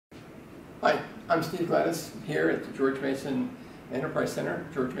I'm Steve Gladys here at the George Mason Enterprise Center,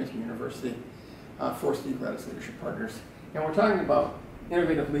 George Mason University, for Steve Gladys Leadership Partners. And we're talking about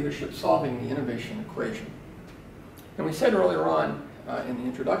innovative leadership solving the innovation equation. And we said earlier on in the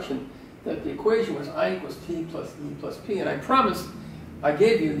introduction that the equation was I equals T plus E plus P. And I promised, I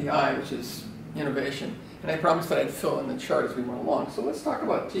gave you the I, which is innovation. And I promised that I'd fill in the chart as we went along. So let's talk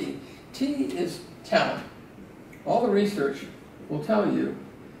about T. T is talent. All the research will tell you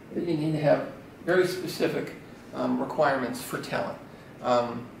that you need to have very specific requirements for talent.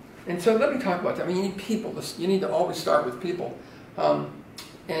 And so let me talk about that. I mean, you need people. You need to always start with people. And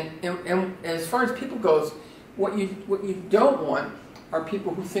as far as people goes, what you don't want are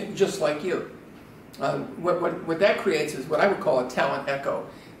people who think just like you. What that creates is what I would call a talent echo.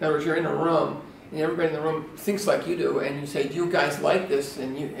 In other words, you're in a room, and everybody in the room thinks like you do, and you say, "Do you guys like this?"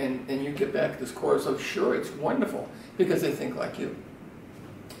 And you get back this chorus of, "Sure, it's wonderful," because they think like you.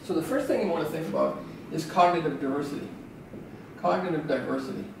 So the first thing you want to think about is cognitive diversity. Cognitive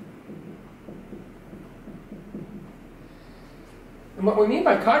diversity. And what we mean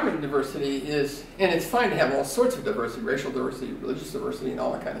by cognitive diversity is, and it's fine to have all sorts of diversity, racial diversity, religious diversity, and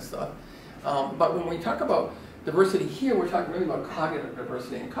all that kind of stuff. But when we talk about diversity here, we're talking really about cognitive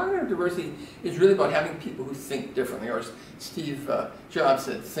diversity. And cognitive diversity is really about having people who think differently, or as Steve Jobs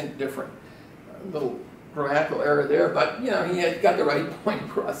said, think different. A little grammatical error there, but you know, he had got the right point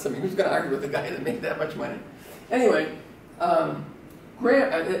across. I mean, who's going to argue with the guy that made that much money? Anyway,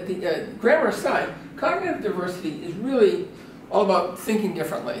 grammar aside, cognitive diversity is really all about thinking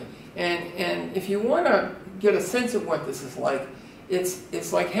differently. And if you want to get a sense of what this is like,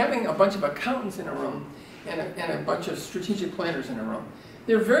 it's like having a bunch of accountants in a room and a bunch of strategic planners in a room.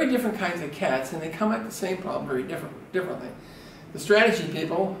 They're very different kinds of cats, and they come at the same problem very differently. The strategy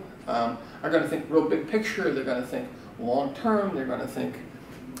people are going to think real big picture. They're going to think long term. They're going to think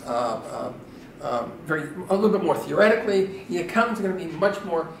a little bit more theoretically. The accountants are going to be much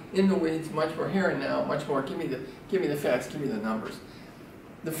more in the weeds, much more here and now, much more give me the facts, give me the numbers.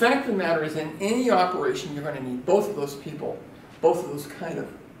 The fact of the matter is, in any operation, you're going to need both of those people, both of those kind of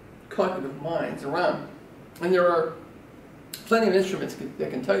cognitive minds around. And there are plenty of instruments that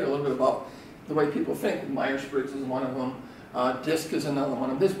can tell you a little bit about the way people think. Myers-Briggs is one of them. DISC is another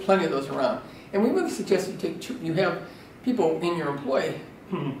one. There's plenty of those around. And we really suggest you have people in your employ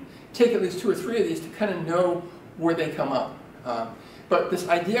take at least 2 or 3 of these to kind of know where they come up. But this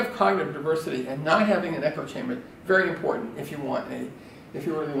idea of cognitive diversity and not having an echo chamber, very important if you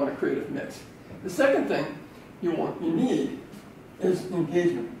really want a creative mix. The second thing you need is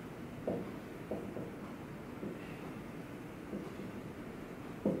engagement.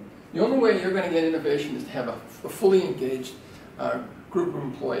 The only way you're going to get innovation is to have a fully engaged group of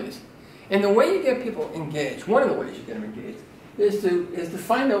employees. And the way you get people engaged, one of the ways you get them engaged, is to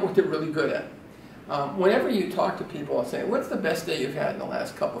find out what they're really good at. Whenever you talk to people and say, "What's the best day you've had in the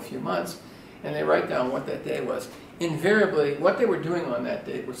last few months?" and they write down what that day was, invariably what they were doing on that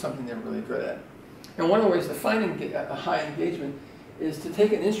day was something they were really good at. And one of the ways to find a high engagement is to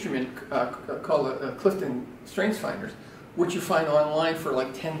take an instrument called a Clifton Strengths Finders, which you find online for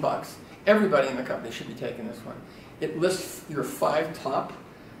like $10. Everybody in the company should be taking this one. It lists your five top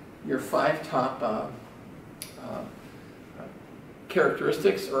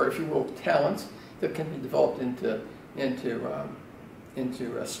characteristics, or if you will, talents that can be developed into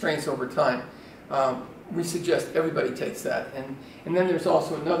strengths over time. We suggest everybody takes that, and then there's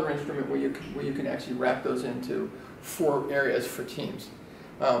also another instrument where you can actually wrap those into 4 areas for teams.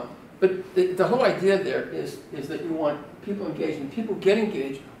 But the whole idea there is that you want people engaged, and people get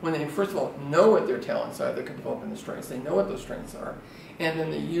engaged when they, first of all, know what their talents are that can develop into strengths. They know what those strengths are, and then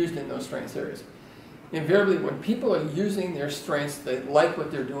they're used in those strengths areas. Invariably, when people are using their strengths, they like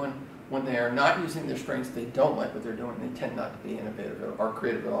what they're doing. When they are not using their strengths, they don't like what they're doing. They tend not to be innovative or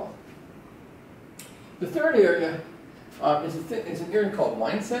creative at all. The third area is an area called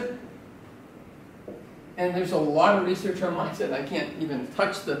mindset. And there's a lot of research on mindset. I can't even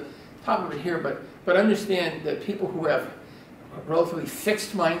touch the top of it here, but understand that people who have a relatively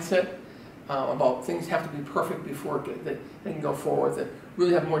fixed mindset about things have to be perfect before they can go forward, that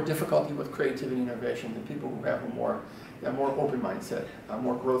really have more difficulty with creativity and innovation than people who have a more open mindset, a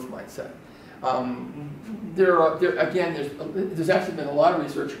more growth mindset. There's actually been a lot of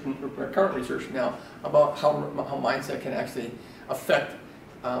research, current research now, about how mindset can actually affect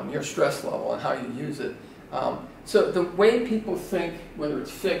your stress level and how you use it. So the way people think, whether it's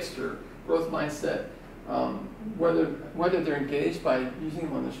fixed or growth mindset, whether they're engaged by using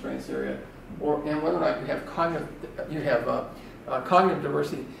them on the strengths area, and whether or not you have cognitive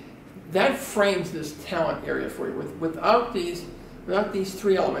diversity, that frames this talent area for you. Without these without these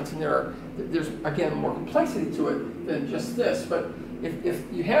three elements, and there's again more complexity to it than just this, but if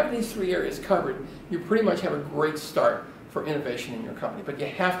you have these three areas covered, you pretty much have a great start for innovation in your company. But you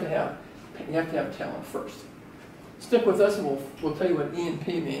have to have talent first. Stick with us, and we'll tell you what E and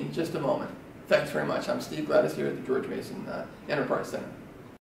P mean in just a moment. Thanks very much. I'm Steve Gladys here at the George Mason Enterprise Center.